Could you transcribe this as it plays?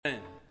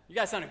You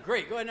guys sounded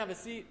great. Go ahead and have a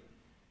seat.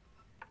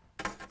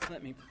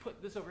 Let me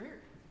put this over here.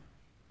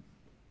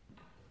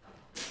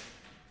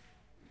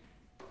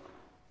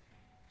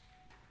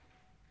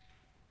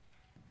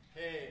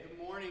 Hey,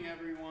 good morning,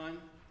 everyone.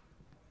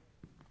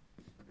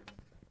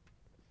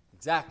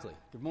 Exactly.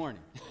 Good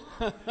morning.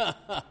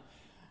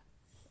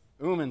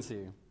 Uman's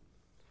here.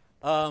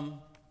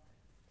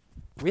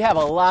 We have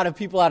a lot of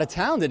people out of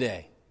town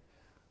today.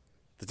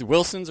 The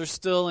Wilsons are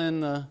still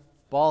in the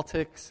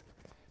Baltics.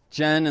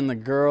 Jen and the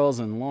girls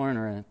and Lauren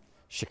are in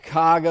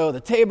Chicago.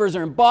 The Tabors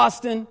are in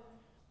Boston.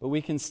 But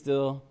we can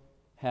still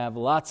have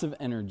lots of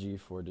energy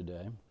for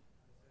today.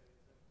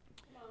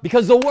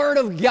 Because the Word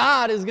of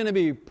God is going to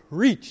be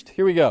preached.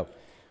 Here we go.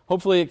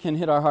 Hopefully it can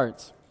hit our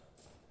hearts.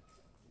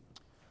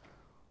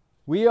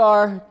 We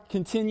are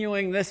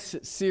continuing this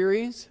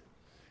series.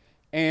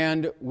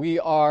 And we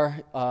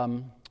are,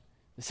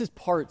 this is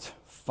part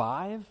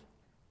 5.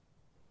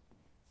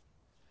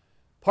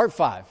 Part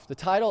 5. The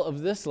title of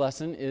this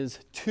lesson is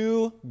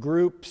Two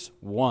Groups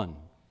One.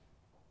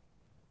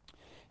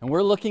 And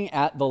we're looking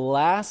at the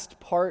last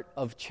part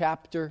of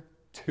chapter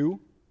 2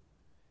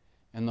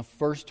 and the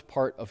first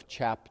part of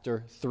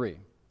chapter 3. This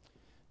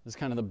is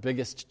kind of the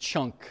biggest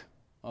chunk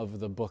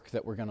of the book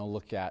that we're going to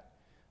look at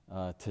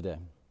today.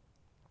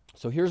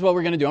 So here's what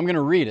we're going to do. I'm going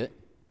to read it,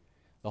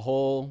 the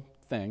whole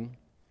thing,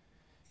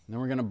 and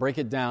then we're going to break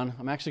it down.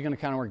 I'm actually going to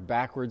kind of work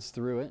backwards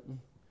through it,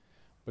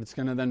 but it's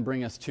going to then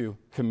bring us to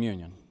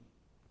communion.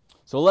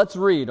 So let's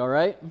read, all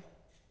right?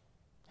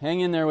 Hang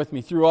in there with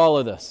me through all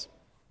of this.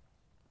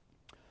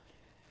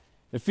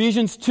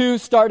 Ephesians 2,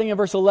 starting at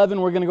verse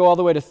 11, we're going to go all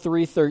the way to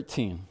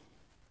 3:13.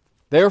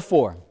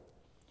 Therefore,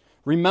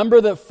 remember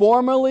that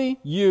formerly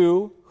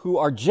you who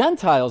are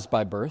Gentiles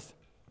by birth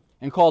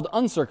and called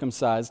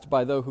uncircumcised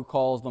by those who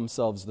call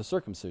themselves the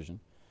circumcision,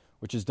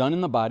 which is done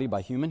in the body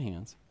by human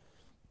hands,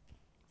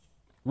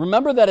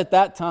 remember that at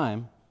that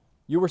time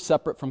you were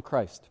separate from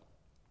Christ,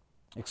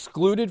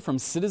 excluded from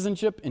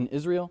citizenship in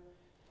Israel,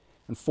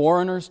 and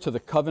foreigners to the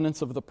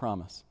covenants of the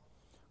promise,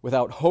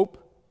 without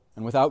hope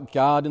and without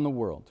God in the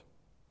world.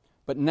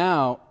 But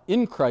now,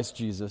 in Christ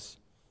Jesus,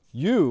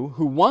 you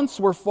who once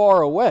were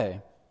far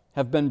away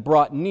have been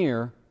brought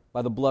near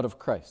by the blood of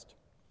Christ.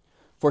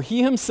 For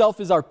he himself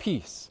is our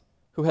peace,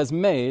 who has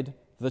made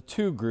the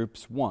two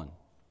groups one,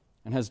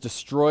 and has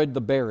destroyed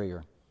the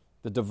barrier,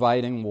 the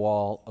dividing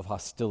wall of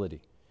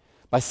hostility,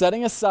 by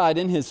setting aside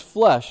in his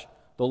flesh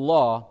the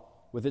law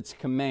with its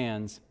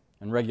commands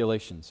and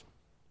regulations.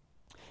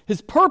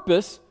 His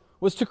purpose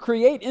was to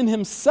create in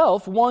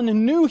himself one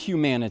new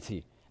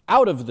humanity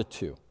out of the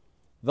two,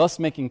 thus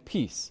making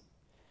peace,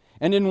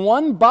 and in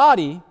one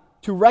body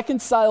to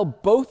reconcile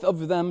both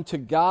of them to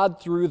God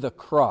through the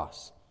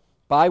cross,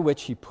 by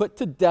which he put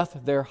to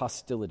death their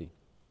hostility.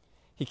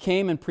 He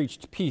came and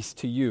preached peace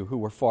to you who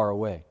were far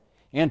away,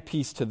 and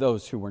peace to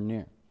those who were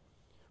near.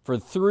 For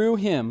through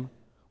him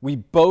we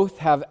both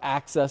have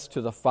access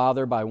to the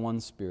Father by one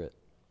Spirit.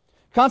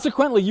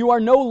 Consequently, you are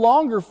no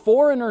longer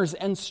foreigners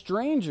and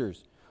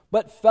strangers,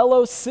 but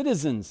fellow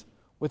citizens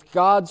with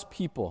God's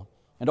people,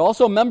 and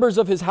also members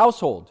of his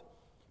household,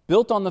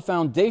 built on the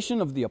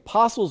foundation of the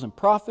apostles and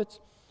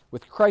prophets,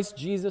 with Christ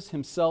Jesus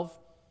himself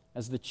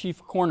as the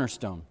chief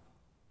cornerstone.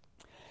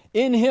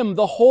 In him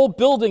the whole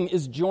building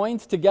is joined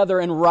together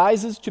and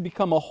rises to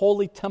become a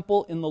holy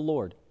temple in the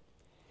Lord.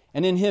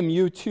 And in him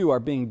you too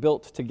are being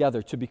built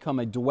together to become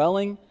a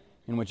dwelling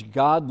in which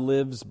God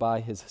lives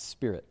by his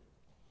Spirit.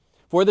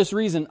 For this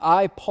reason,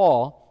 I,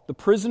 Paul, the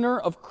prisoner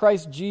of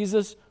Christ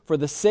Jesus, for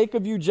the sake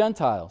of you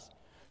Gentiles,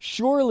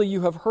 surely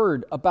you have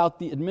heard about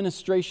the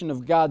administration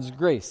of God's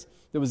grace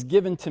that was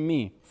given to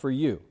me for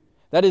you.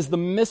 That is the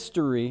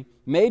mystery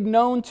made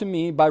known to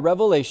me by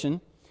revelation,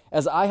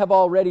 as I have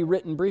already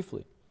written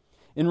briefly.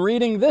 In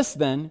reading this,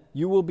 then,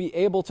 you will be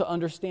able to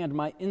understand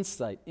my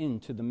insight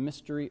into the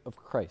mystery of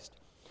Christ,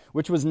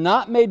 which was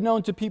not made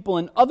known to people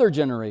in other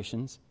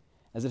generations,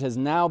 as it has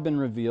now been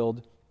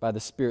revealed by the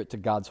Spirit to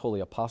God's holy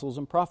apostles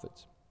and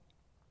prophets.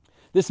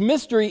 This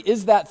mystery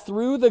is that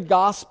through the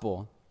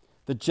gospel,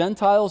 the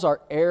Gentiles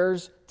are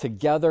heirs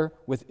together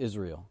with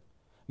Israel,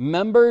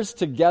 members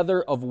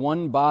together of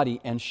one body,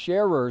 and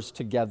sharers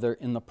together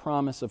in the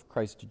promise of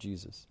Christ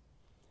Jesus.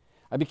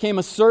 I became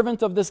a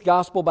servant of this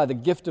gospel by the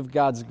gift of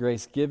God's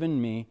grace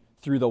given me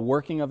through the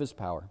working of his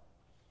power.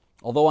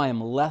 Although I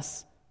am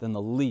less than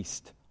the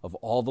least of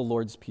all the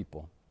Lord's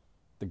people,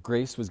 the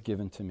grace was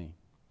given to me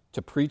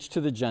to preach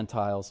to the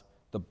Gentiles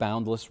the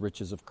boundless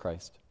riches of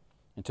Christ,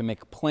 and to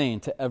make plain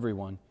to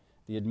everyone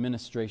the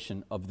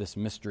administration of this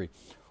mystery,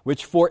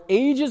 which for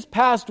ages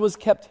past was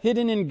kept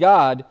hidden in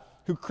God,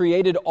 who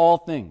created all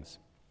things.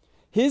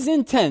 His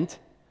intent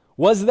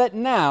was that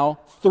now,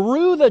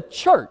 through the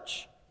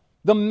church,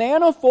 the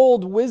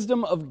manifold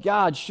wisdom of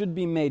God should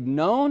be made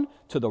known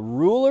to the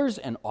rulers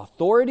and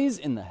authorities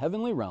in the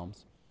heavenly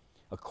realms,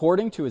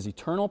 according to his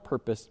eternal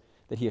purpose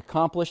that he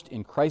accomplished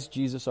in Christ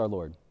Jesus our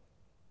Lord.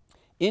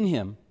 In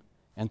him,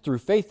 and through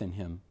faith in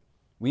him,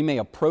 we may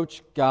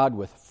approach God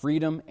with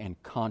freedom and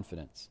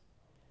confidence.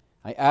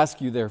 I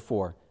ask you,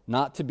 therefore,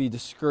 not to be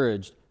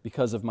discouraged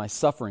because of my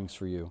sufferings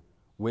for you,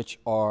 which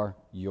are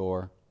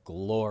your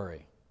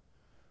glory.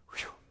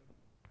 Whew.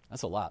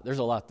 That's a lot. There's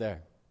a lot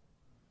there.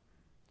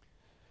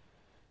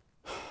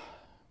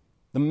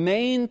 The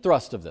main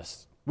thrust of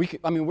this, we're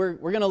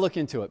going to look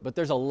into it, but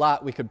there's a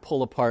lot we could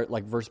pull apart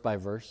like verse by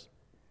verse.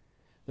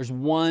 There's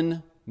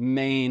one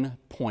main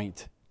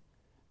point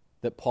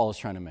that Paul is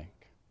trying to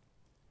make.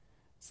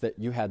 It's that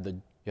you had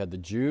the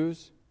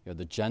Jews, you had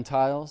the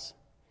Gentiles,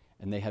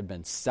 and they had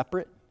been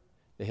separate.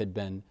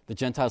 The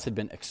Gentiles had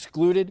been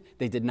excluded.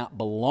 They did not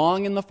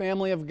belong in the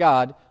family of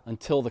God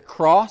until the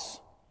cross.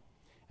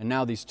 And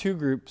now these two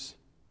groups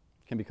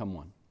can become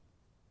one.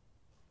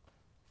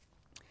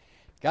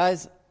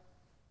 Guys,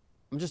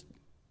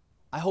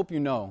 I hope you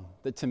know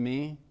that to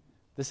me,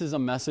 this is a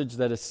message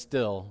that is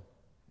still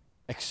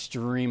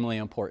extremely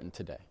important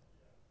today.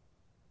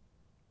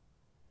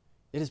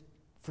 It is,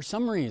 for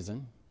some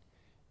reason,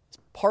 it's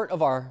part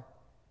of our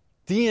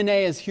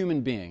DNA as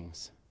human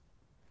beings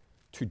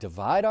to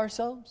divide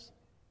ourselves,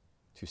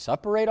 to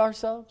separate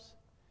ourselves,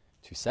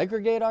 to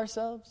segregate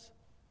ourselves,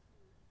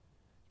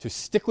 to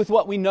stick with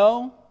what we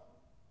know,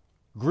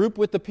 group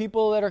with the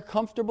people that are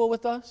comfortable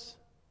with us,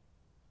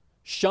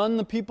 shun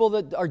the people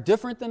that are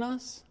different than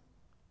us.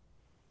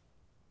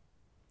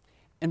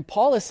 And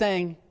Paul is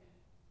saying,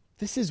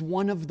 this is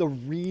one of the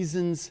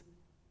reasons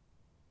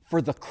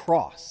for the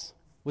cross,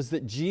 was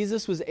that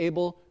Jesus was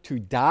able to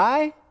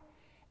die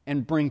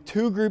and bring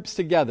two groups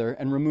together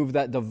and remove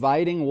that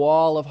dividing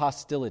wall of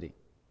hostility.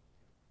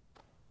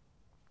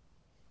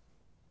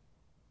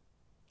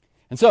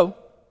 And so,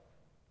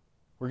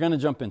 we're going to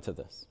jump into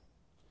this.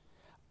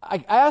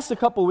 I asked a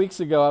couple weeks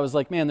ago, I was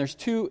like, man, there's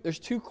two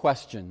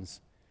questions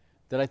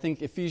that I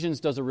think Ephesians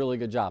does a really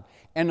good job.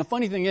 And the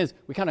funny thing is,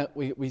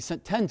 we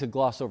tend to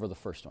gloss over the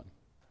first one.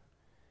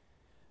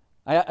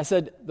 I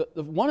said,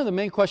 one of the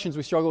main questions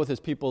we struggle with as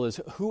people is,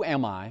 who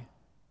am I?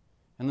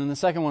 And then the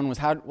second one was,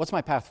 what's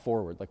my path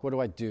forward? Like, what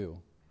do I do?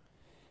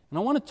 And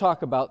I want to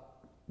talk about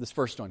this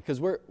first one, because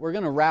we're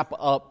going to wrap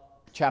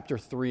up chapter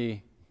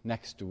 3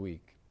 next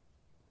week.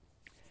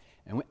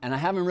 And I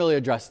haven't really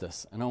addressed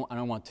this, and I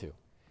don't want to.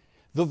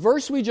 The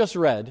verse we just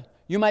read,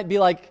 you might be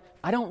like,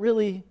 I don't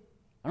really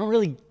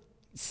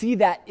see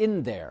that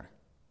in there.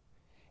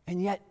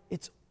 And yet,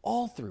 it's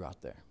all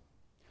throughout there.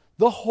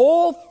 The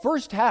whole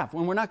first half,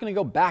 when we're not going to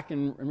go back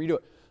and redo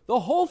it, the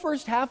whole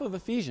first half of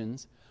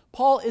Ephesians,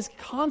 Paul is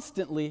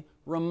constantly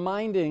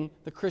reminding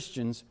the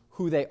Christians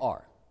who they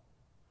are.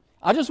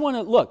 I just want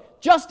to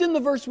look, just in the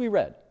verse we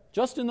read,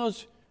 just in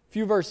those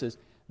few verses,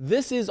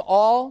 this is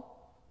all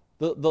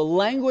the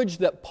language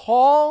that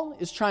Paul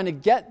is trying to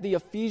get the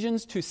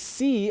Ephesians to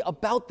see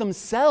about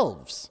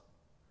themselves.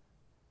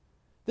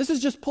 This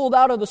is just pulled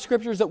out of the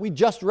scriptures that we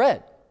just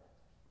read.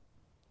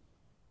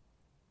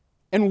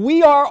 And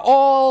we are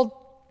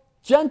all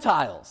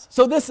Gentiles.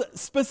 So this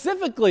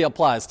specifically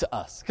applies to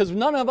us, because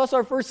none of us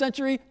are first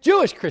century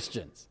Jewish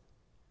Christians.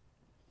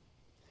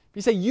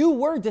 You say, you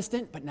were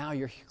distant, but now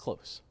you're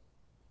close.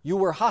 You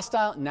were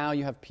hostile, now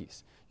you have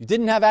peace. You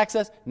didn't have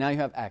access, now you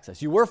have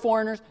access. You were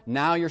foreigners,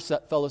 now you're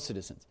fellow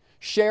citizens.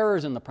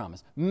 Sharers in the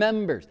promise,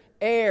 members,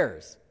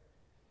 heirs.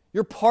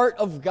 You're part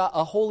of God,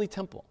 a holy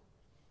temple.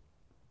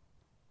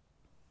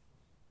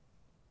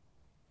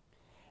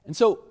 And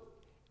so,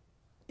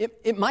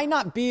 it might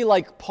not be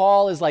like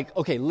Paul is like,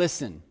 okay,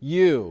 listen,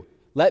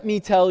 let me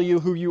tell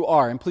you who you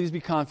are, and please be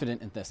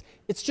confident in this.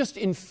 It's just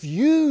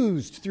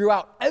infused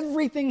throughout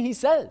everything he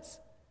says.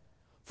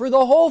 For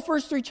the whole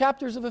first 3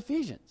 chapters of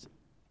Ephesians.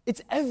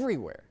 It's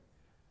everywhere.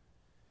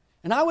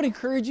 And I would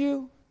encourage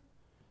you,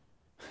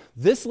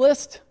 this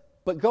list,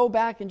 but go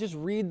back and just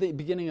read the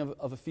beginning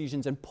of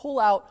Ephesians and pull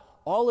out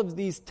all of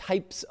these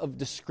types of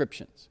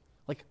descriptions.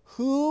 Like,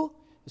 who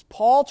is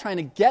Paul trying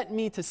to get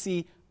me to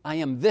see I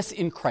am this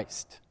in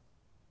Christ?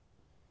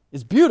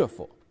 It's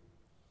beautiful.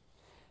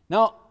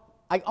 Now,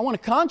 I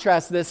want to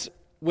contrast this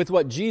with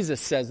what Jesus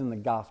says in the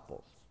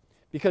Gospels.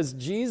 Because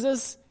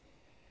Jesus,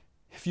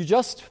 if you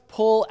just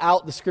pull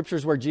out the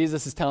scriptures where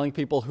Jesus is telling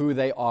people who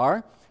they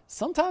are,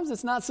 sometimes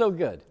it's not so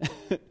good.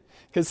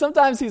 Because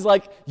sometimes he's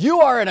like,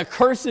 you are an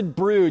accursed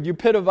brood, you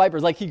pit of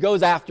vipers. Like, he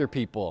goes after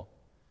people.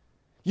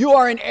 You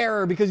are in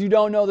error because you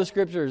don't know the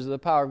scriptures, the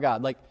power of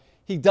God. Like,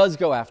 he does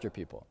go after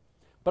people.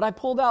 But I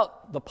pulled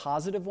out the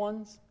positive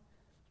ones.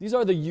 These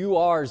are the you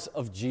ares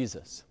of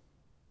Jesus.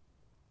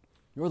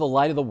 You are the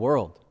light of the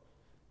world.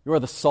 You are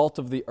the salt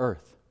of the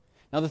earth.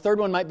 Now, the third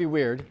one might be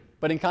weird,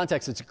 but in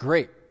context, it's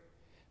great.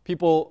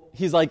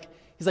 He's like,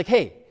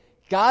 hey,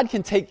 God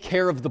can take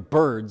care of the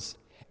birds,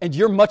 and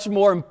you're much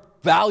more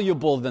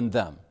valuable than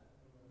them.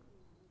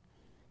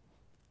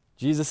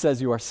 Jesus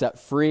says you are set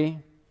free.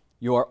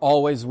 You are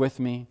always with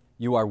me.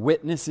 You are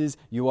witnesses.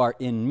 You are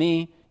in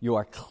me. You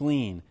are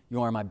clean.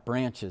 You are my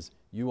branches.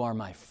 You are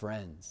my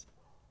friends.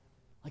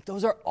 Like,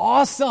 those are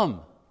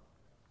awesome.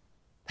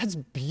 That's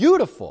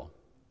beautiful.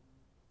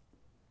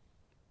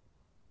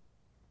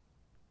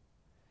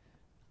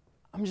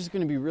 I'm just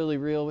going to be really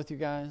real with you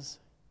guys.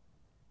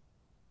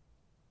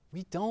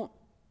 We don't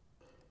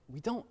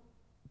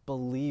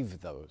believe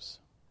those.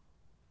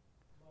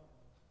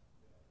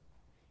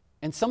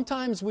 And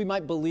sometimes we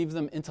might believe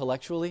them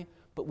intellectually,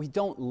 but we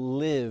don't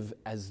live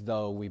as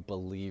though we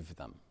believe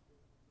them.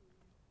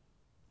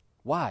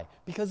 Why?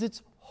 Because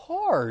it's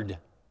hard.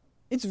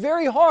 It's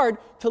very hard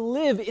to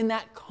live in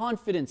that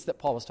confidence that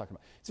Paul was talking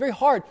about. It's very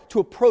hard to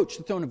approach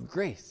the throne of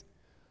grace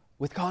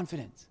with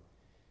confidence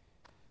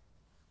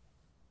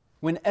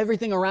when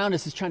everything around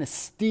us is trying to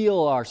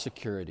steal our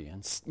security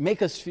and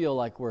make us feel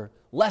like we're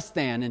less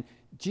than. And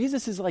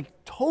Jesus is like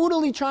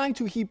totally trying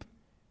to heap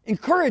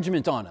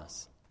encouragement on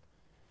us.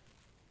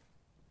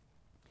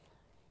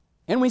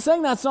 And we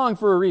sang that song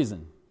for a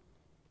reason.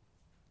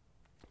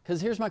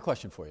 Because here's my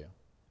question for you.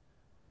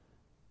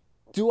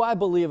 Do I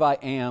believe I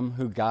am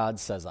who God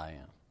says I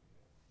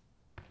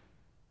am?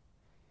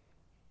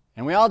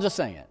 And we all just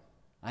sang it.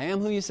 I am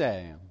who you say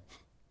I am.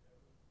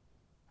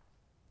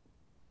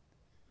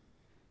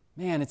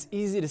 Man, it's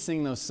easy to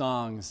sing those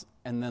songs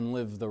and then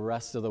live the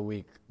rest of the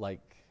week like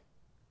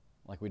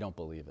we don't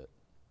believe it.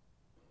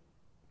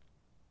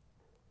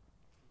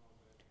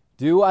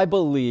 Do I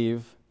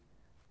believe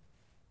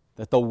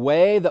that the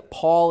way that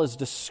Paul is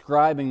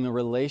describing the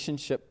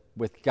relationship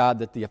with God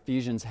that the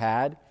Ephesians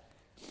had,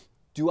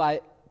 do I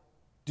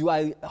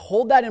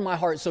hold that in my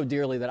heart so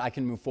dearly that I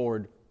can move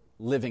forward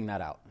living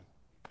that out?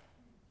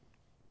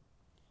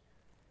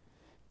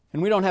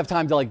 And we don't have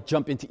time to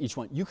jump into each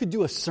one. You could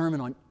do a sermon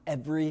on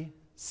every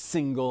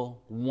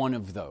single one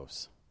of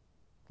those.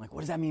 What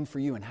does that mean for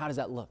you and how does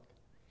that look?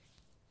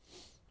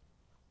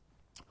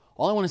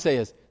 All I want to say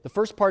is the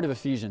first part of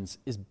Ephesians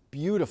is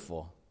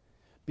beautiful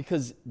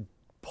because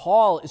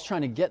Paul is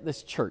trying to get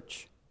this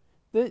church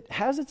that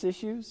has its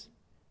issues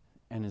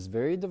and is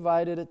very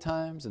divided at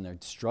times, and they're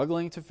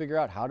struggling to figure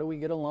out how do we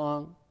get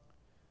along.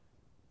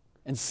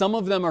 And some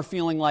of them are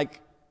feeling like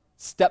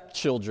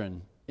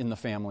stepchildren in the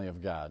family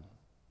of God.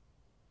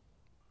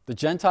 The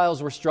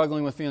Gentiles were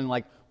struggling with feeling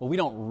like, well, we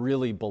don't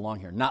really belong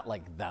here, not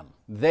like them.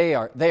 They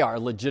are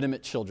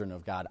legitimate children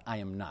of God. I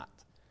am not.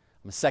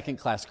 I'm a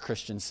second-class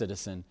Christian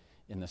citizen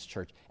in this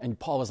church. And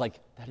Paul was like,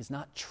 that is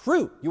not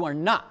true. You are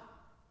not.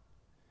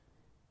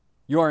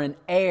 You are an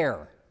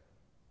heir.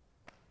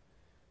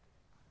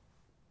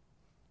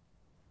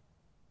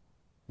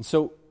 And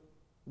so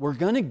we're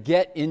going to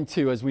get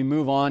into, as we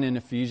move on in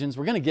Ephesians,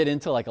 we're going to get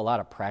into a lot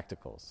of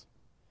practicals.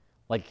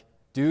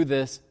 Do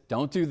this,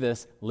 don't do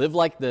this, live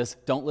like this,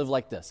 don't live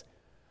like this.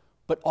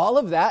 But all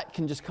of that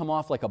can just come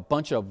off like a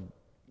bunch of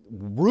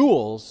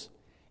rules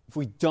if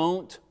we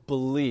don't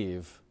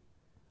believe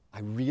I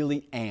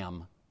really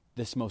am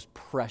this most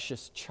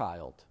precious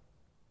child.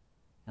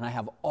 And I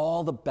have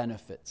all the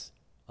benefits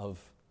of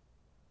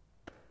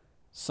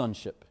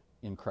sonship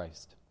in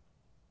Christ.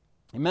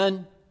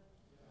 Amen?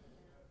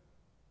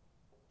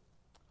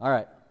 All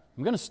right,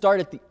 I'm going to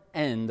start at the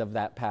end of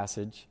that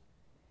passage,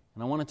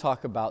 and I want to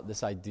talk about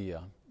this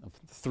idea of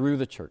through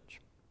the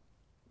church.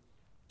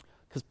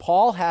 Because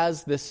Paul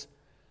has this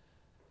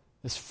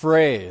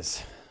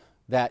phrase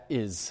that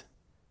is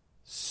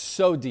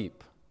so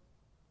deep.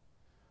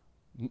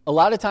 A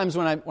lot of times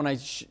when I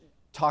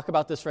talk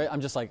about this phrase,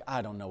 I'm just like,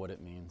 I don't know what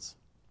it means.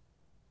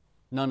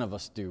 None of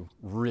us do,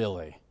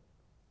 really.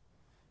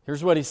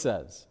 Here's what he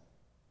says.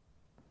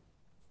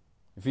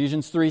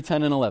 Ephesians 3,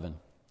 10 and 11.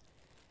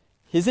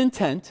 His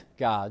intent,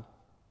 God,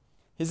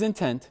 his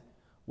intent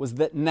was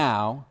that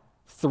now,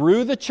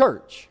 through the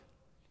church,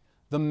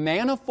 the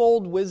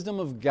manifold wisdom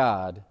of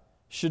God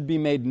should be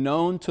made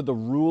known to the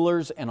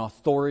rulers and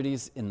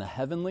authorities in the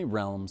heavenly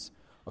realms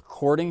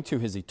according to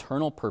his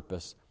eternal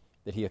purpose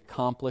that he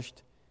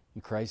accomplished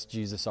in Christ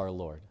Jesus our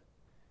Lord.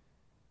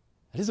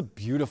 That is a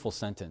beautiful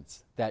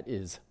sentence that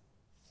is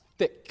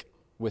thick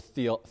with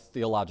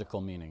theological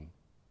meaning.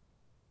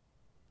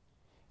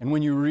 And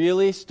when you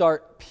really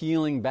start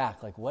peeling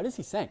back, what is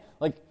he saying?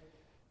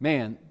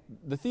 Man,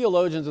 the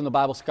theologians and the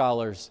Bible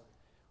scholars,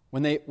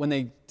 when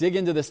they dig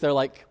into this, they're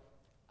like,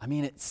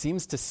 it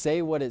seems to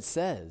say what it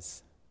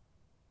says.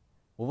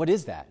 Well, what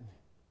is that?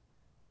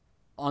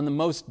 On the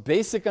most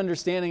basic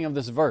understanding of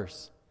this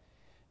verse,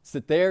 it's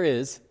that there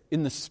is,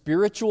 in the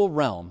spiritual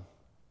realm,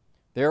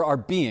 there are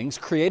beings,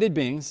 created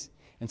beings,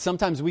 and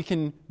sometimes we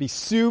can be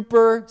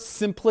super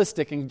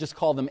simplistic and just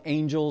call them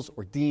angels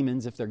or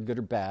demons if they're good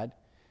or bad.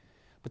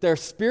 But there are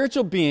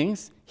spiritual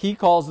beings, he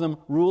calls them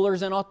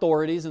rulers and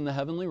authorities in the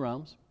heavenly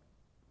realms.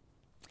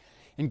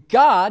 And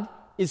God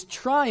is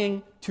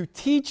trying to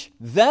teach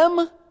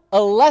them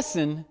a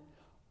lesson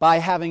by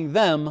having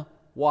them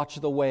watch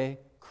the way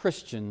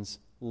Christians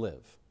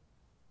live.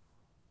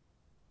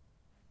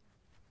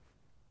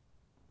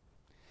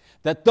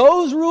 That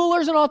those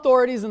rulers and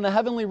authorities in the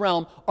heavenly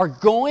realm are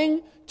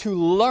going to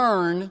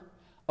learn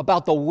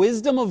about the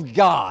wisdom of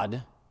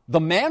God,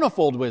 the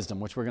manifold wisdom,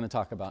 which we're going to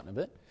talk about in a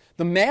bit.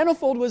 The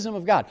manifold wisdom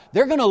of God.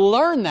 They're going to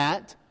learn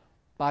that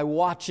by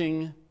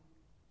watching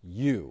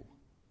you.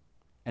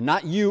 And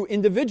not you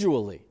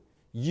individually.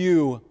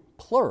 You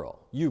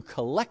plural. You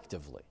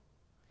collectively.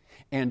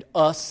 And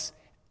us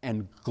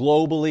and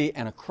globally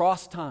and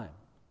across time.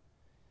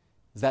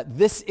 Is that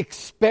this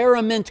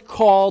experiment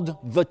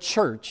called the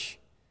church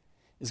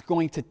is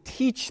going to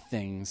teach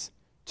things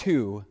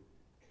to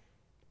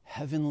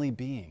heavenly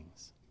beings.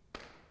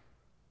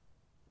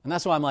 And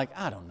that's why I'm like,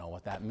 I don't know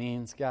what that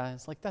means,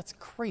 guys. Like, that's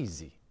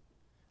crazy.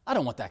 I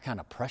don't want that kind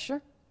of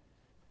pressure.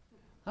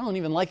 I don't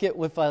even like it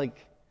with,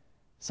 like,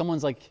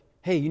 someone's like,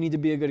 hey, you need to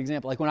be a good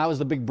example. Like, when I was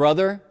the big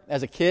brother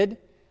as a kid,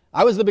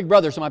 I was the big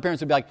brother, so my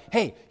parents would be like,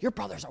 hey, your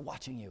brothers are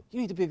watching you. You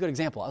need to be a good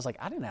example. I was like,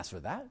 I didn't ask for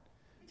that.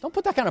 Don't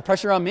put that kind of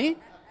pressure on me.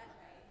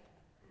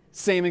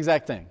 Same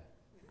exact thing.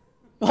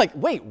 Like,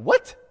 wait,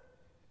 what?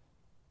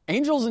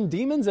 Angels and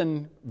demons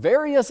and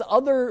various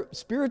other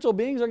spiritual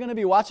beings are going to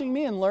be watching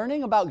me and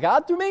learning about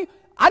God through me?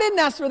 I didn't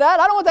ask for that.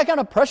 I don't want that kind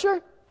of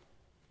pressure.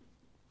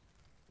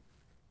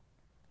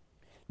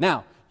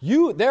 Now,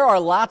 there are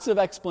lots of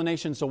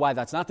explanations to why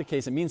that's not the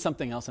case. It means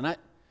something else, and I've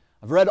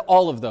read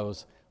all of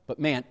those. But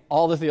man,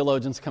 all the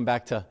theologians come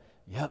back to,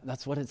 yep,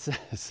 that's what it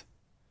says.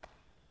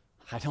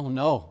 I don't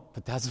know,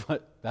 but that's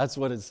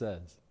what it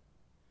says.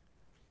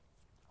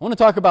 I want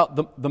to talk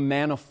about the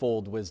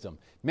manifold wisdom.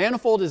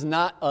 Manifold is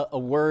not a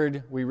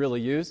word we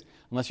really use,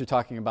 unless you're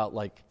talking about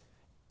like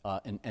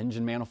an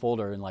engine manifold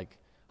or in like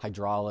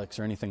hydraulics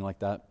or anything like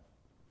that.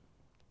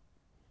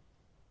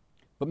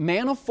 But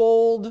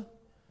manifold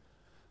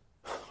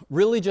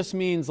really just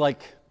means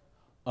like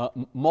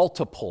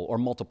multiple or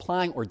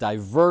multiplying or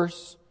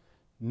diverse,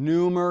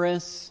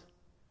 numerous,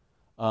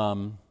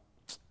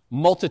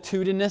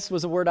 multitudinous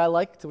was a word I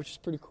liked, which is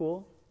pretty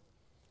cool.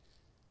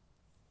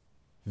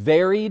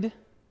 Varied,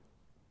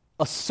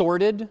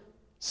 assorted,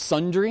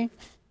 sundry,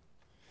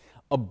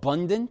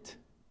 abundant.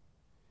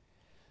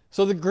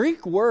 So the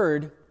Greek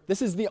word,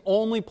 this is the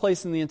only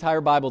place in the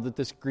entire Bible that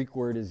this Greek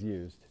word is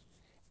used.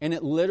 And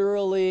it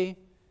literally,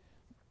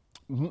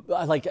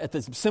 like at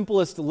the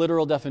simplest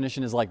literal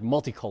definition is like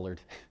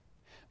multicolored.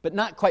 But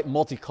not quite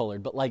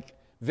multicolored, but like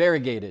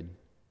variegated.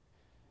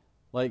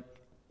 Like,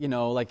 you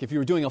know, like if you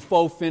were doing a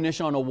faux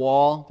finish on a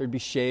wall, there'd be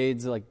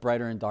shades like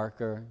brighter and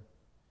darker.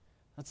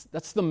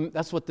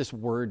 That's what this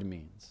word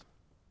means.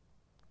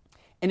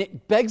 And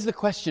it begs the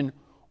question,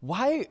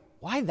 why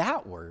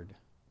that word?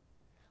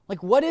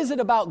 Like, what is it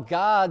about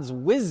God's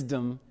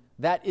wisdom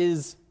that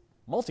is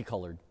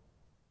multicolored?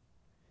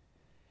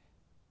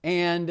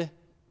 And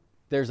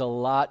there's a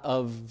lot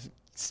of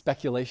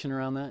speculation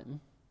around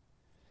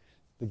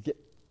that.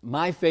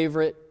 My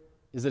favorite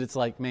is that it's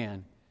like,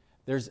 man,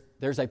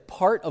 there's a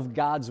part of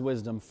God's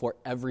wisdom for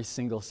every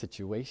single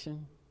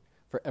situation,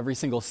 for every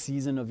single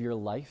season of your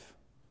life.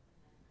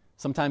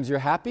 Sometimes you're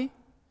happy,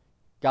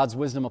 God's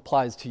wisdom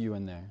applies to you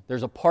in there.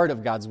 There's a part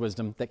of God's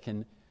wisdom that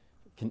can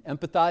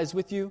empathize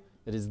with you,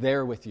 that is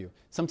there with you.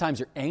 Sometimes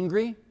you're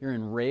angry, you're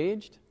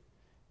enraged,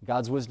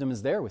 God's wisdom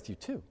is there with you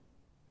too.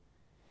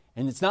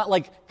 And it's not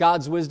like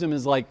God's wisdom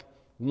is like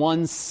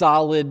one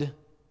solid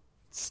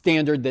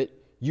standard that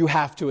you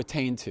have to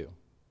attain to.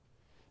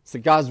 So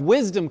God's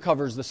wisdom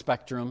covers the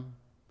spectrum,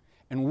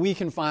 and we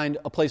can find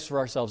a place for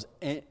ourselves.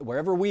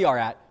 Wherever we are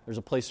at, there's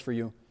a place for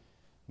you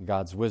in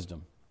God's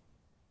wisdom.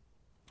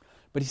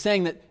 But he's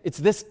saying that it's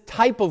this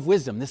type of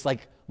wisdom, this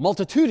like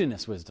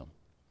multitudinous wisdom,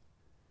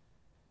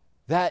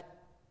 that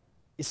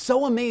is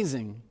so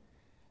amazing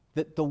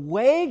that the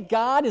way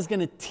God is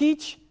going to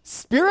teach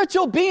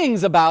spiritual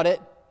beings about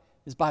it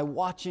is by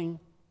watching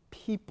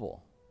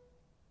people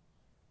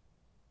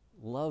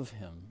love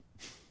him.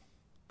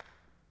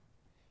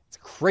 It's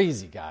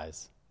crazy,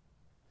 guys.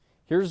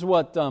 Here's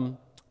what John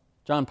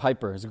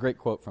Piper has a great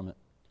quote from it.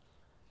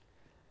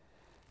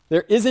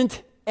 There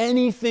isn't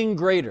anything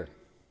greater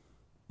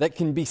that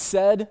can be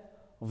said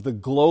of the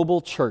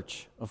global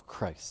church of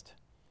Christ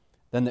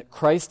than that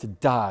Christ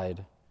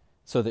died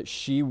so that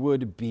she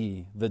would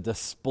be the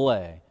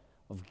display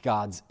of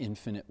God's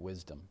infinite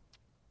wisdom.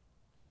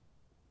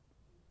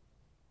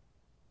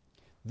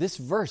 This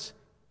verse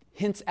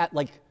hints at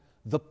like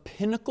the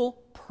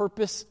pinnacle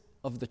purpose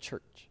of the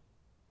church.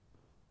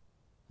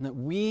 And that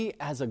we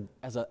as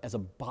a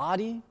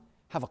body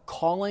have a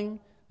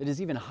calling that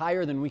is even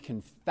higher than we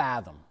can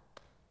fathom.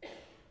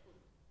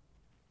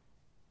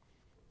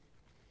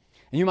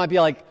 And you might be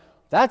like,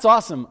 that's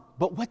awesome,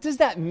 but what does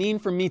that mean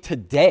for me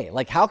today?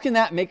 Like, how can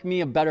that make me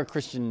a better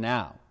Christian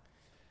now?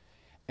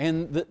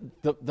 And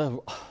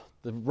the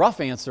rough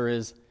answer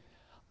is,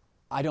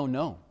 I don't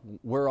know.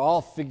 We're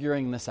all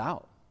figuring this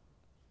out.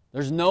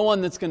 There's no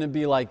one that's going to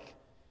be like,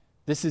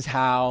 this is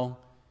how,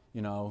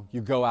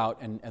 you go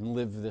out and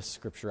live this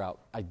scripture out,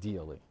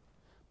 ideally.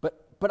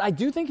 But I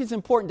do think it's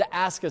important to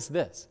ask us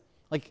this.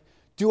 Like,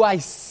 do I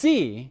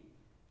see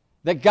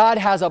that God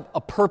has a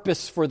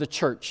purpose for the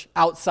church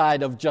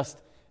outside of just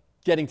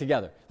getting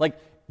together? Like,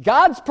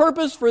 God's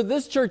purpose for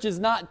this church is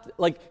not,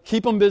 like,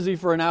 keep them busy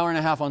for an hour and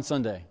a half on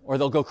Sunday, or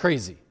they'll go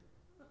crazy.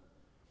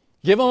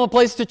 Give them a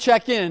place to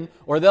check in,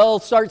 or they'll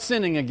start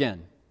sinning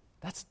again.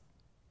 That's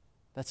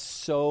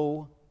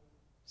so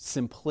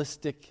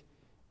simplistic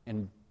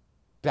and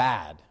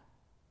bad.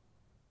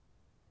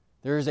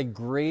 There is a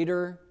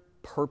greater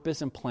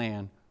purpose and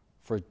plan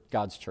for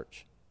God's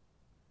church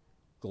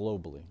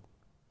globally.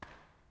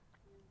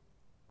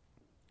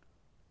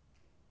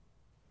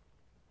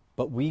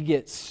 But we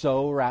get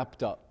so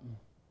wrapped up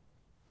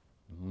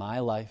in my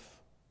life,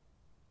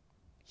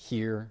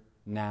 here,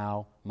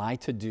 now, my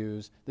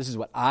to-dos. This is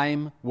what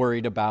I'm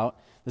worried about.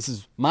 This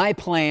is my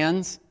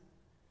plans.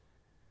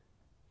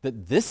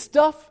 That this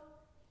stuff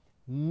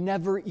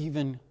never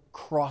even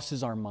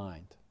crosses our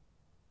mind.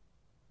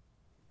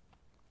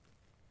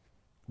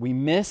 We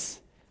miss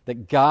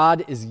that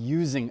God is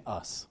using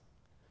us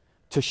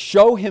to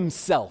show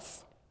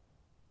himself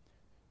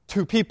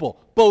to people,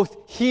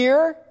 both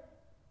here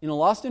in a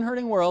lost and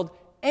hurting world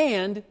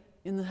and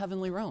in the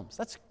heavenly realms.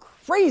 That's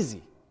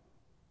crazy.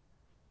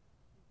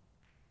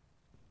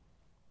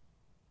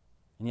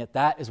 And yet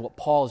that is what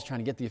Paul is trying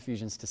to get the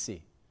Ephesians to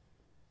see.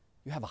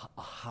 You have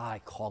a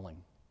high calling,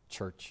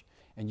 church.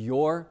 And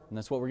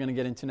that's what we're going to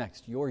get into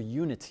next, your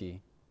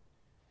unity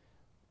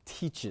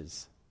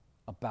teaches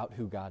about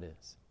who God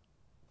is.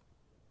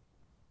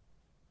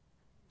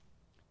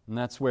 And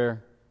that's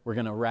where we're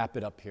going to wrap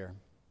it up here.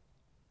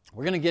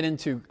 We're going to get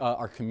into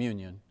our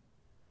communion.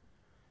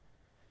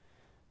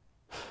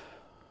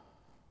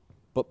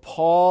 But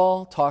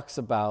Paul talks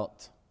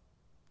about,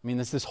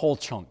 there's this whole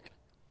chunk.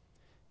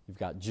 You've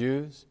got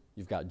Jews,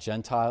 you've got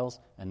Gentiles,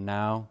 and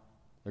now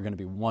they're going to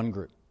be one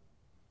group.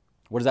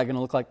 What is that going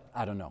to look like?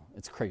 I don't know.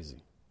 It's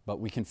crazy, but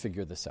we can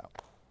figure this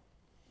out.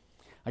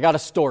 I got a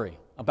story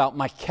about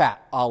my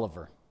cat,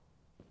 Oliver.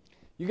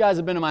 You guys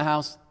have been in my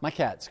house. My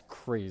cat's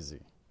crazy.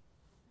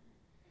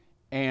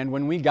 And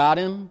when we got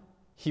him,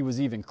 he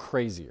was even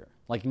crazier.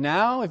 Like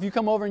now, if you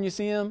come over and you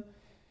see him,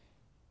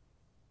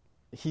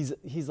 he's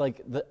like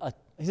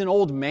he's an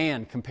old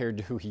man compared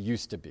to who he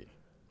used to be.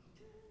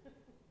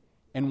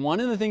 And one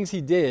of the things he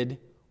did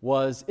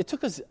was, it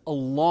took us a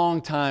long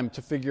time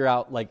to figure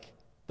out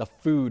the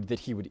food that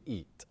he would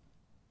eat.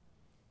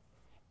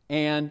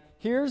 And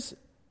here's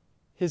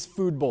his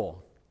food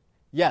bowl.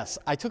 Yes,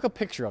 I took a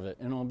picture of it,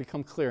 and it'll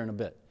become clear in a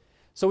bit.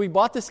 So we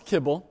bought this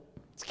kibble.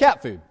 It's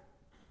cat food.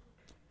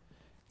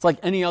 It's like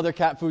any other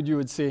cat food you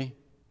would see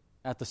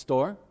at the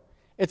store.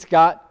 It's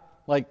got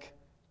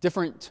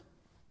different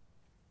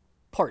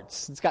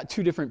parts. It's got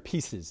 2 different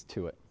pieces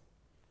to it.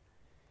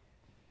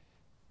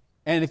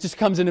 And it just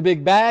comes in a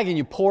big bag and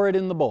you pour it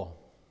in the bowl.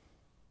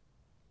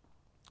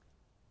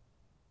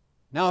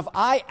 Now, if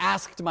I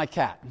asked my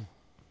cat,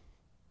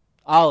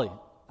 Ollie,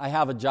 I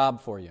have a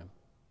job for you.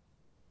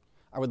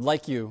 I would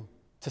like you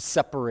to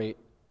separate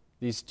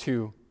these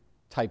 2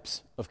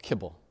 types of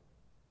kibble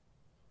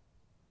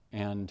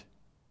and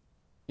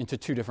into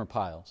 2 different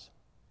piles.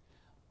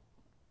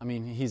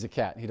 He's a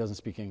cat. He doesn't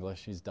speak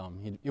English. He's dumb.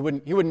 He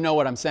wouldn't know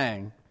what I'm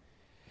saying.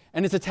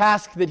 And it's a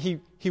task that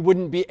he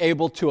wouldn't be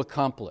able to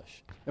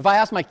accomplish. If I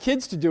asked my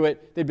kids to do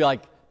it, they'd be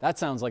like, that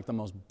sounds like the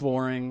most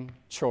boring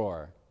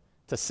chore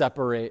to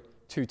separate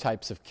 2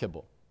 types of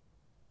kibble.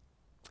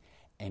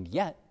 And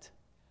yet,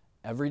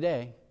 every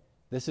day,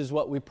 this is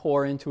what we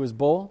pour into his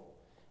bowl,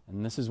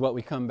 and this is what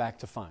we come back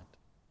to find.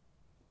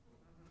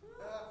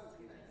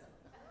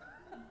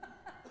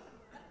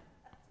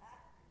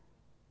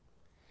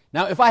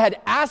 Now, if I had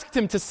asked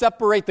him to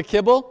separate the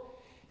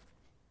kibble,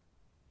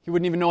 he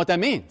wouldn't even know what that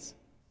means.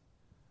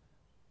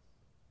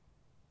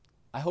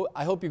 I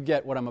hope you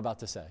get what I'm about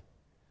to say.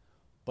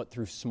 But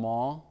through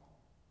small,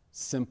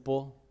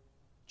 simple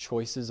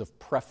choices of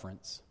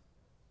preference,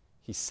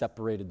 he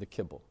separated the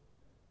kibble.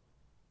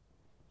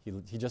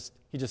 He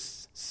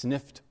just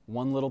sniffed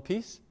one little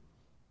piece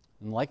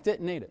and liked it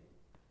and ate it.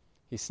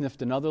 He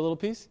sniffed another little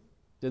piece,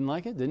 didn't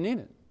like it, didn't eat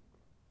it.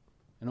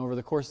 And over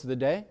the course of the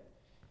day,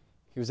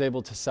 he was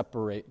able to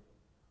separate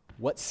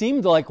what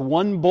seemed like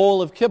one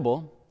bowl of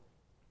kibble.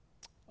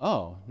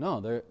 Oh, no,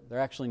 they're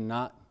actually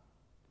not.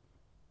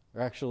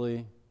 They're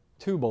actually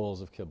 2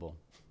 bowls of kibble.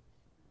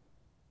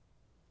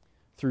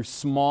 Through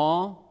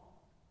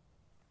small,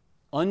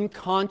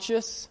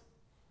 unconscious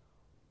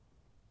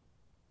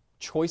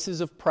choices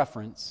of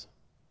preference,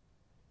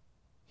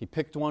 he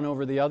picked one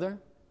over the other,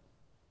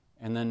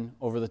 and then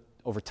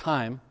over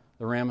time,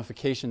 the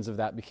ramifications of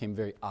that became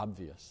very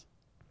obvious.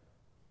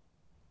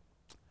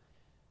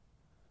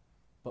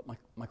 But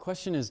my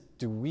question is,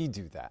 do we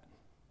do that?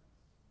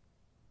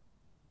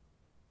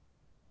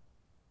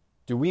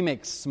 Do we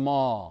make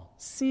small,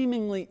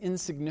 seemingly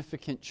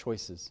insignificant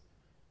choices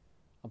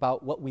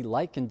about what we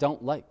like and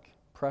don't like,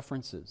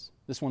 preferences?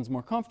 This one's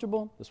more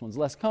comfortable, this one's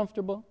less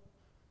comfortable.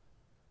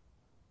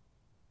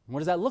 And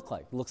what does that look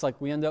like? It looks like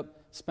we end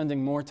up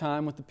spending more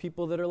time with the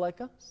people that are like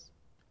us,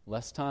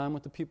 less time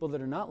with the people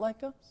that are not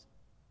like us,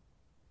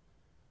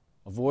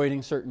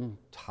 avoiding certain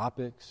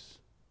topics.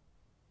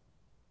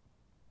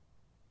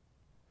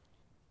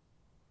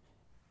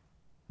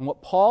 And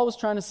what Paul was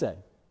trying to say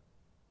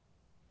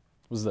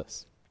was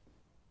this: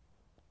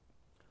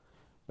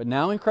 but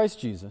now in Christ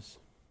Jesus,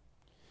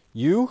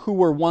 you who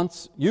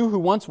once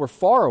were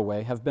far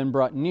away have been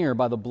brought near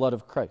by the blood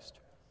of Christ.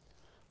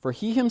 For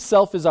he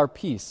himself is our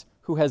peace,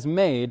 who has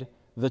made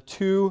the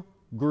 2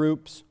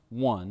 groups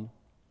one,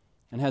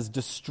 and has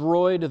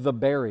destroyed the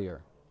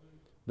barrier,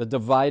 the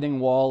dividing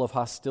wall of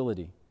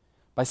hostility,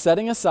 by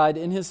setting aside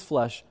in his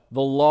flesh the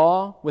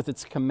law with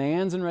its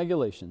commands and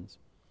regulations.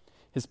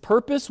 His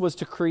purpose was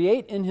to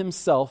create in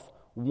himself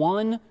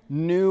one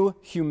new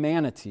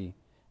humanity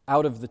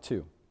out of the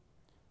 2,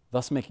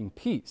 thus making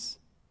peace,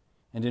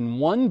 and in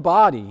one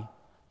body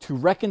to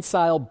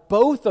reconcile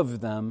both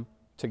of them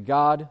to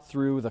God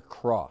through the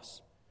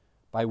cross,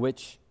 by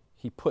which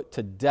he put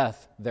to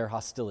death their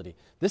hostility.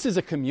 This is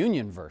a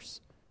communion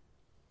verse.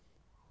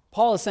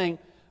 Paul is saying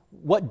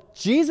what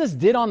Jesus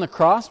did on the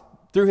cross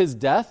through his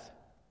death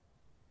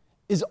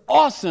is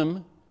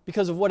awesome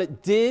because of what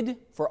it did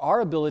for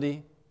our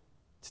ability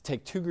to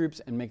take two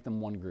groups and make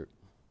them one group.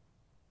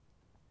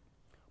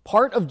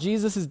 Part of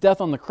Jesus'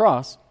 death on the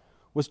cross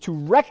was to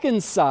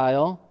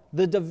reconcile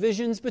the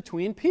divisions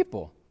between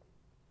people.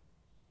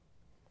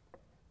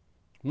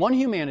 One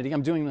humanity,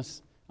 I'm doing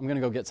this, I'm going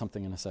to go get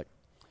something in a sec.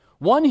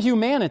 One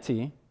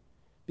humanity,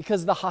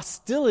 because the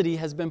hostility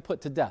has been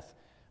put to death.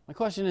 My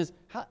question is,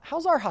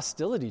 how's our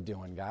hostility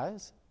doing,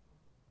 guys?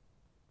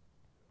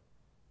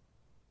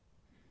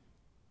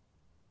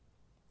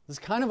 This is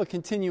kind of a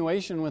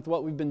continuation with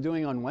what we've been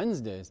doing on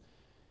Wednesdays.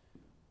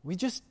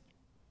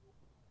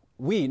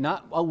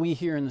 Not we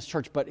here in this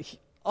church, but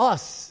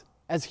us,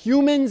 as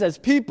humans, as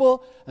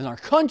people, as our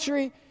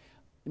country,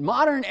 in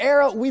modern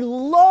era, we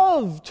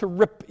love to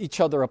rip each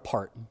other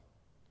apart.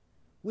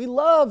 We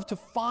love to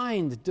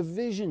find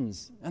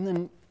divisions and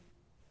then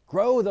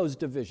grow those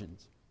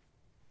divisions.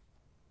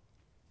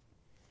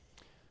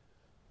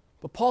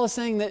 But Paul is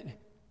saying that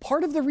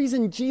part of the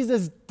reason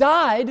Jesus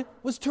died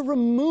was to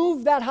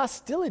remove that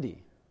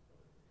hostility.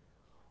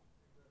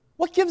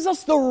 What gives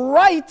us the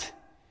right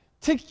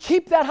to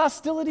keep that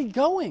hostility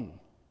going?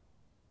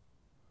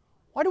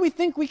 Why do we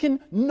think we can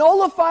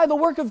nullify the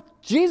work of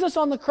Jesus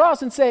on the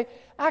cross and say,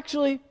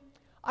 actually,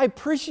 I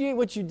appreciate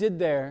what you did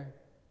there,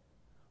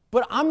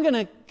 but I'm going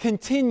to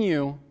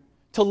continue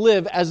to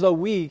live as though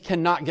we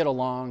cannot get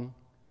along,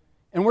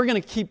 and we're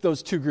going to keep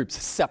those two groups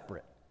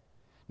separate.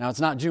 Now,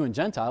 it's not Jew and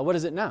Gentile. What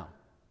is it now?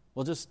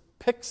 We'll just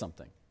pick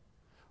something.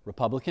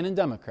 Republican and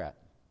Democrat,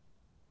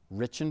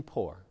 rich and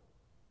poor,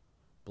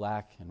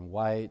 black and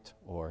white,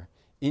 or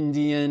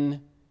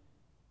Indian,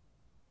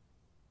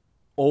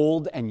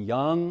 old and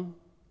young.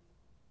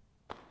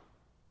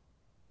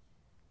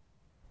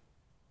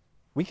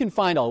 We can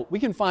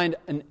find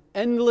an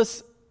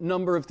endless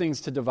number of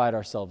things to divide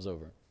ourselves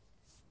over.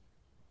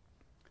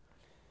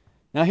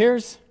 Now here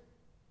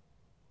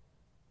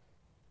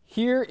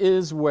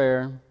is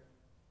where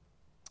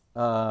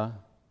I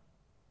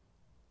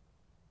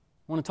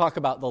want to talk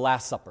about the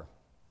Last Supper,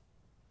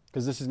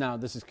 because this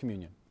is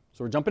communion.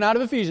 So we're jumping out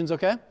of Ephesians,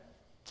 okay?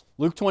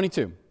 Luke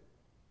 22.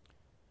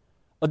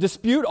 A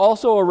dispute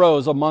also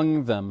arose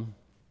among them,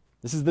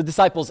 this is the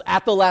disciples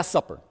at the Last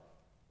Supper,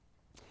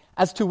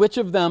 as to which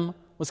of them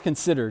was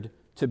considered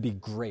to be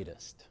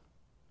greatest.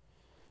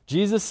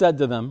 Jesus said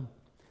to them,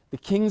 "The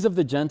kings of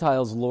the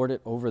Gentiles lord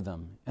it over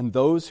them, and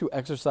those who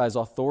exercise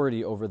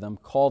authority over them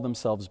call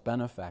themselves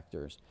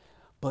benefactors.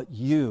 But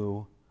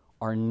you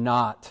are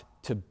not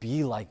to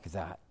be like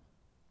that.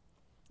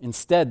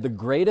 Instead, the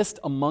greatest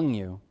among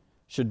you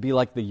should be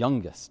like the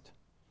youngest,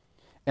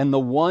 and the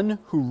one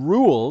who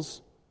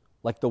rules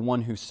like the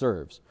one who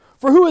serves.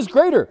 For who is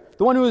greater,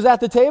 the one who is at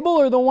the table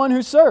or the one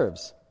who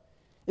serves?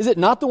 Is it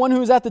not the one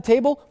who is at the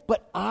table?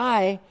 But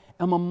I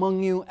am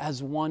among you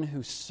as one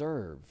who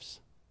serves."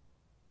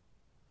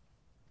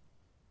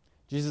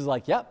 Jesus is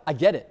like, yep, I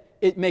get it.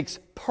 It makes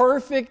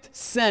perfect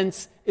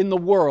sense in the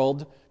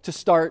world to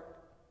start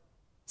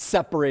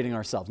separating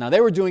ourselves. Now, they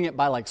were doing it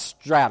by like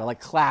strata, like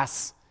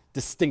class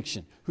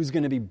distinction. Who's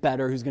going to be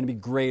better? Who's going to be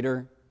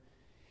greater?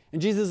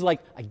 And Jesus is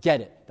like, I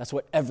get it. That's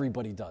what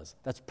everybody does.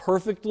 That's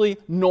perfectly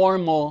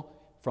normal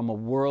from a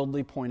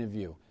worldly point of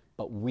view.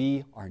 But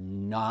we are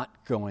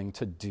not going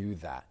to do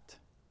that.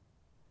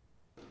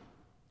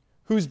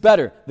 Who's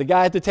better? The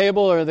guy at the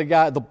table or the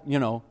guy at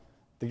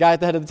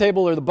the head of the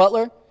table or the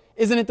butler?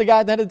 Isn't it the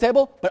guy at the head of the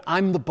table? But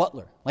I'm the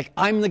butler. Like,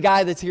 I'm the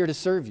guy that's here to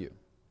serve you.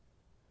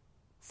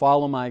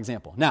 Follow my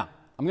example. Now,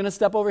 I'm going to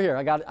step over here.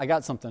 I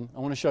got something I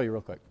want to show you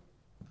real quick.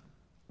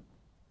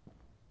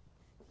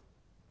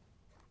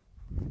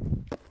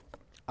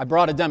 I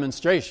brought a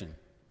demonstration.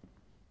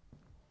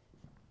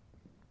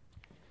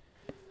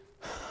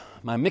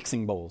 My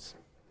mixing bowls.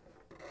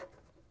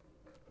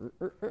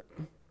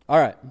 All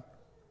right.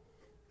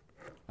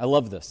 I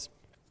love this.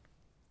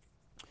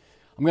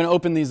 I'm going to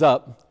open these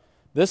up.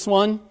 This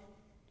one,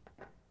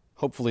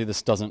 hopefully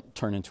this doesn't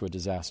turn into a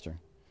disaster.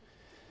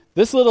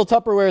 This little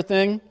Tupperware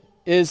thing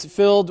is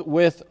filled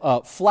with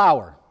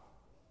flour.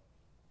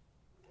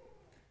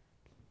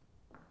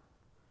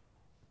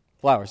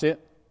 Flour, see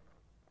it?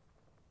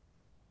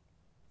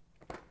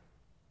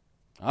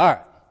 All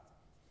right.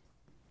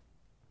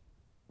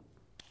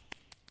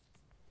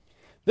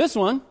 This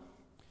one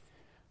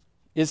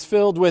is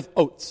filled with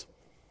oats.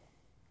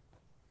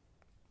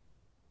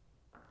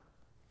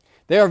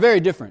 They are very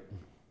different.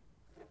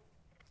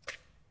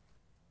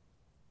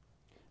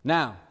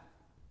 Now,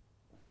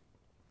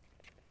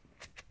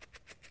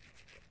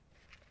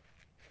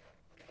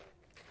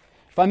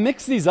 if I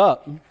mix these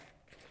up,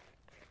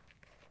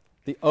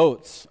 the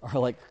oats are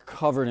like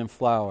covered in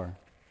flour.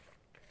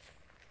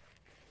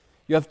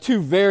 You have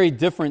two very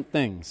different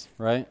things,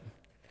 right?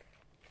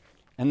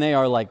 And they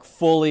are like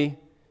fully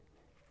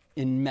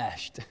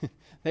enmeshed.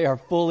 They are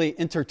fully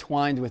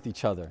intertwined with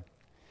each other.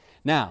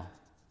 Now,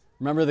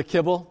 remember the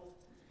kibble?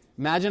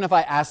 Imagine if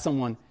I asked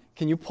someone,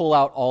 can you pull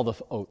out all the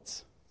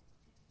oats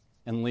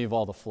and leave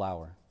all the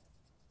flour?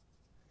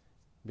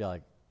 I'd be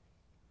like,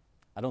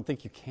 I don't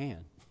think you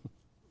can.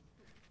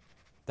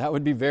 That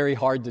would be very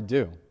hard to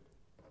do.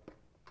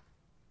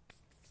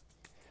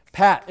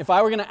 Pat, if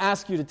I were going to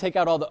ask you to take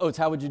out all the oats,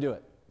 how would you do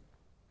it?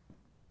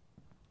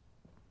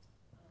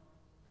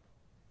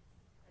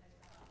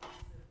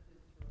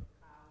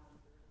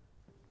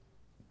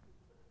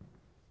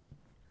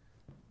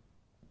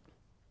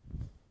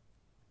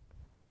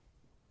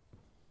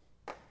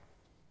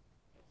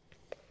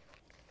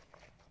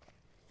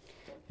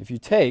 If you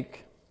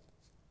take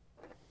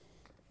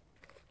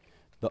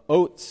the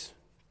oats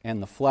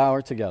and the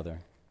flour together,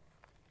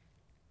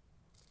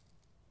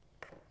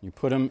 you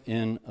put them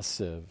in a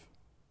sieve.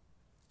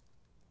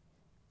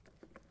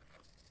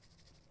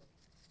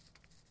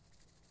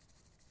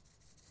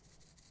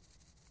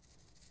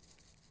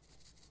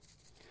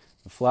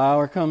 The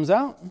flour comes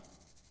out.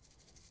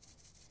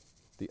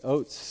 The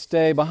oats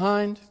stay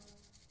behind.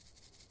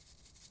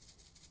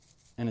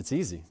 And it's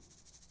easy.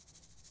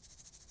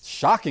 It's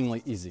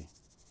shockingly easy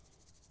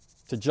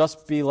to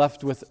just be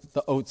left with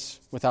the oats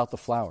without the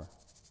flour.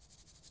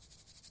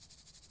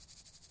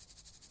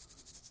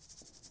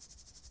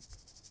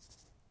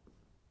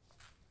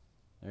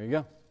 There you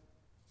go.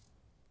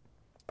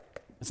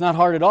 It's not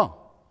hard at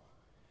all.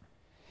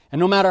 And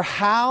no matter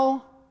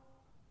how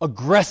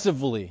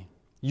aggressively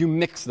you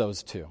mix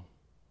those two,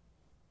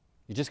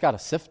 you just got to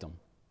sift them,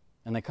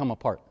 and they come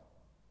apart.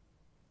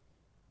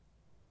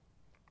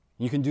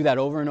 You can do that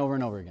over and over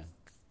and over again.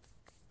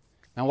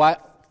 Now,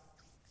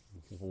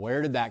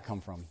 where did that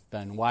come from,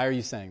 Ben? Why are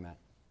you saying that?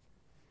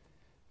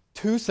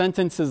 2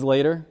 sentences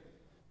later,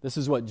 this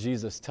is what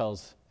Jesus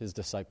tells his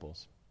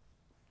disciples.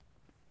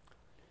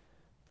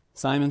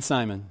 Simon,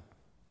 Simon,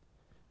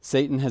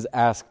 Satan has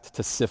asked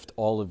to sift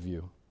all of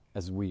you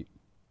as wheat.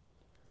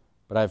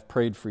 But I have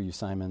prayed for you,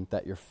 Simon,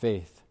 that your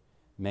faith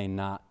may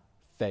not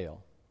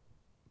fail.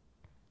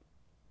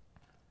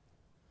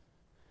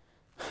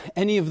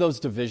 Any of those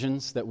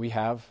divisions that we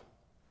have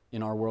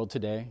in our world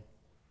today,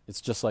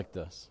 it's just like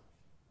this.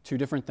 2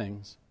 different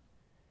things.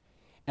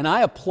 And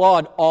I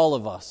applaud all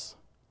of us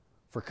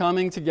for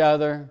coming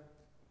together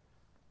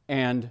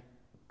and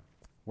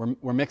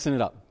we're mixing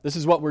it up. This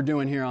is what we're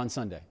doing here on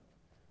Sunday.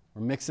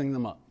 We're mixing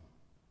them up.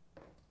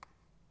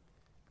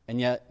 And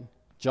yet,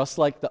 just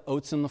like the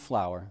oats and the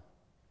flour,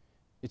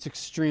 it's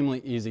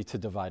extremely easy to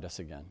divide us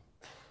again.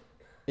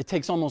 It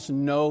takes almost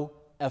no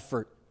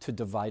effort to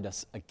divide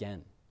us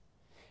again.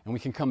 And we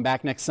can come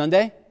back next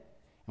Sunday, and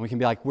we can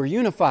be like, we're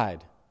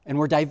unified, and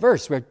we're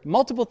diverse, we're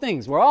multiple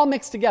things, we're all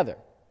mixed together.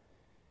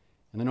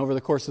 And then over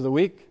the course of the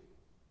week,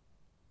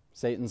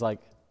 Satan's like,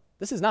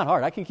 this is not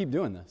hard, I can keep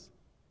doing this.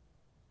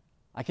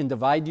 I can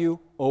divide you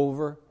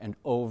over and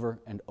over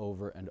and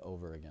over and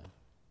over again.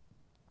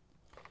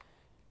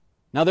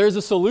 Now there's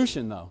a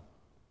solution, though.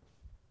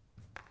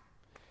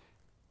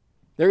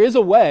 There is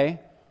a way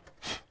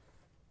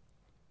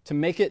to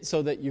make it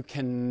so that you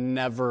can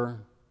never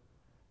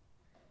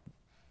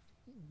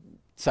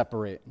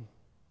separate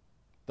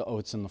the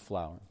oats and the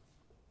flour.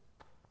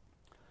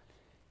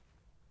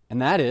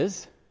 And that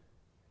is,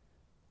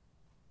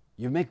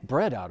 you make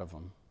bread out of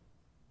them.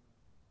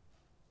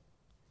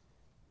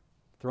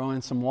 Throw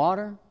in some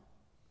water,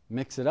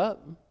 mix it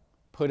up,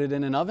 put it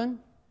in an oven,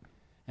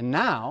 and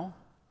now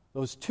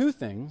those 2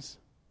 things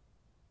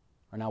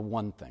are now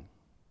one thing.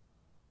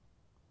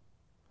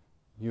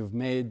 You've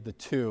made the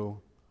 2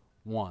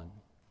 one.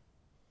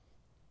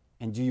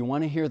 And do you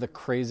want to hear the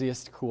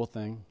craziest cool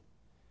thing?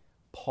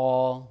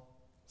 Paul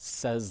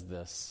says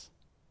this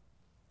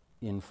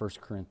in 1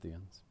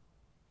 Corinthians.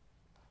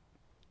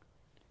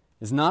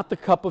 Is not the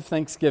cup of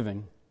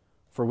thanksgiving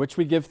for which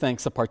we give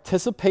thanks a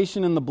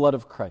participation in the blood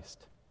of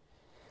Christ?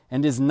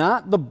 And is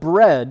not the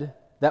bread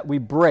that we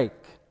break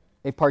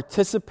a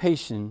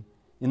participation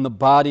in the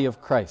body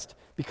of Christ?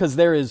 Because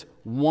there is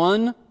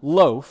one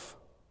loaf,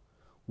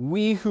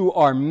 we who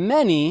are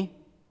many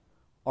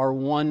are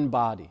one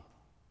body,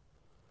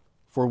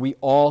 for we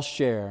all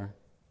share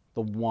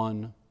the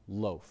one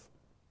loaf.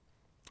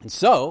 And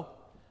so,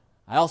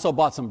 I also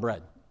bought some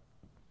bread.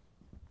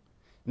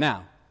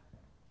 Now,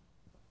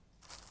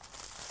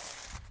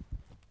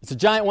 it's a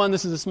giant one.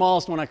 This is the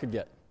smallest one I could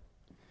get.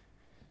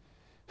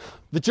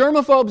 The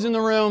germaphobes in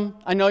the room,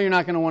 I know you're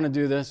not going to want to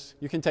do this.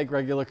 You can take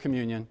regular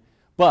communion.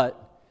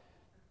 But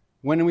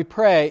when we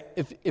pray,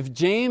 if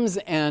James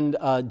and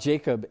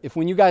Jacob, if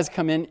when you guys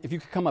come in, if you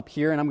could come up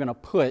here, and I'm going to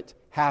put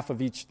half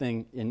of each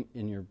thing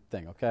in your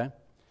thing, okay?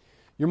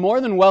 You're more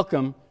than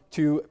welcome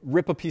to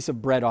rip a piece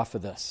of bread off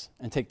of this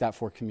and take that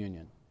for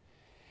communion.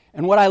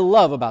 And what I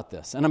love about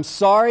this, and I'm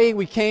sorry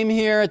we came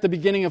here at the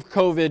beginning of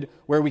COVID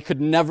where we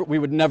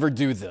would never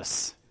do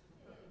this.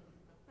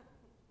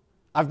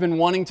 I've been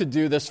wanting to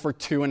do this for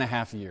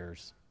 2.5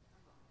 years.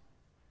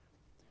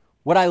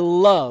 What I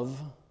love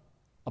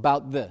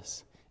about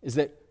this is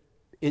that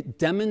it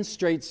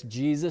demonstrates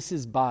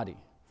Jesus' body,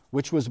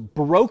 which was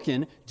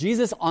broken.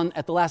 Jesus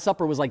at the Last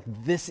Supper was like,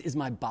 this is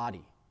my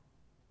body.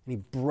 And he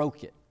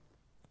broke it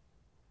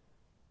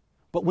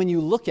But when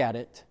you look at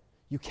it,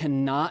 you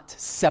cannot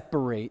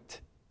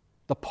separate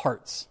the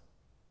parts.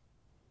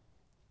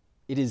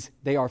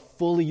 They are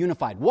fully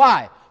unified.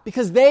 Why?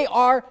 Because they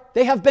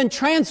have been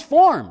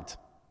transformed.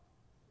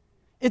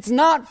 It's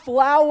not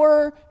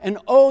flour and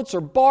oats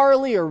or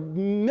barley or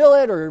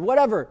millet or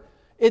whatever.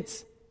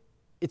 It's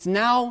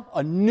now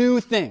a new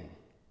thing.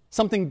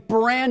 Something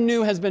brand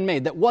new has been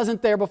made that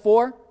wasn't there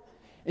before.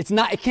 It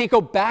can't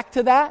go back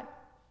to that.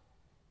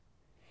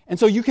 And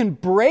so you can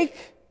break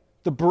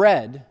the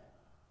bread,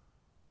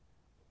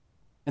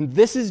 and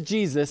this is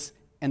Jesus,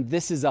 and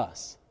this is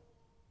us.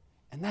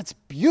 And that's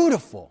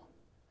beautiful.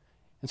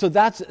 And so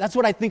that's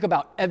what I think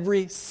about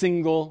every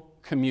single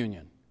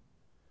communion.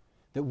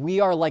 That we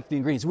are like the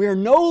ingredients. We are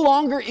no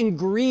longer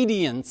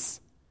ingredients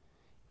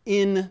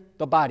in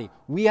the body.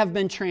 We have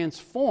been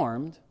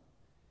transformed,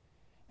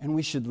 and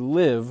we should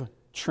live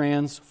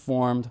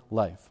transformed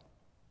life.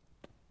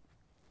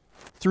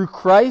 Through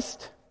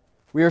Christ,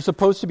 we are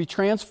supposed to be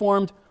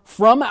transformed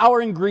from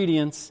our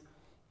ingredients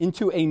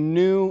into a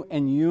new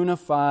and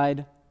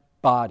unified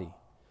body.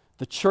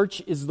 The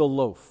church is the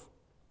loaf,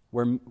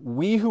 where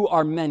we who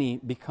are many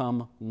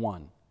become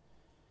one.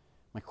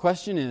 My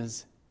question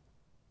is,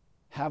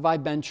 have I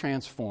been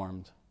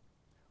transformed,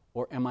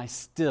 or am I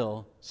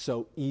still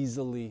so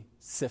easily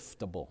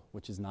siftable?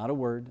 Which is not a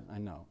word, I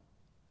know.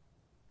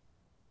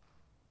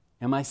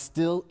 Am I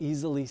still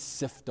easily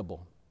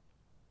siftable?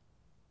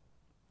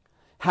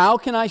 How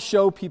can I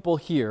show people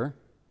here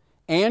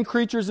and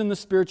creatures in the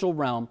spiritual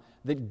realm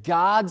that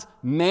God's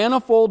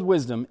manifold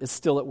wisdom is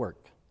still at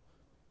work?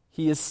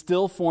 He is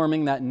still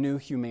forming that new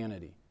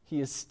humanity.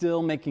 He is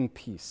still making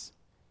peace.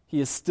 He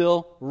is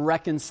still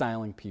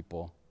reconciling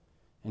people.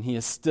 And He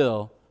is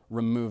still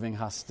removing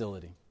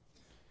hostility.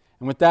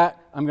 And with that,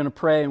 I'm going to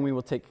pray and we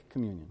will take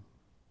communion.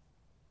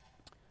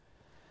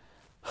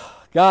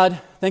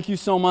 God, thank you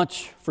so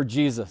much for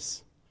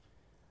Jesus,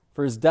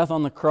 for His death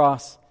on the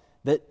cross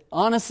that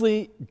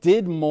honestly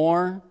did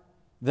more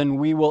than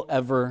we will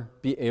ever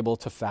be able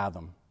to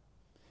fathom.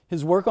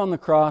 His work on the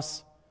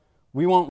cross, we won't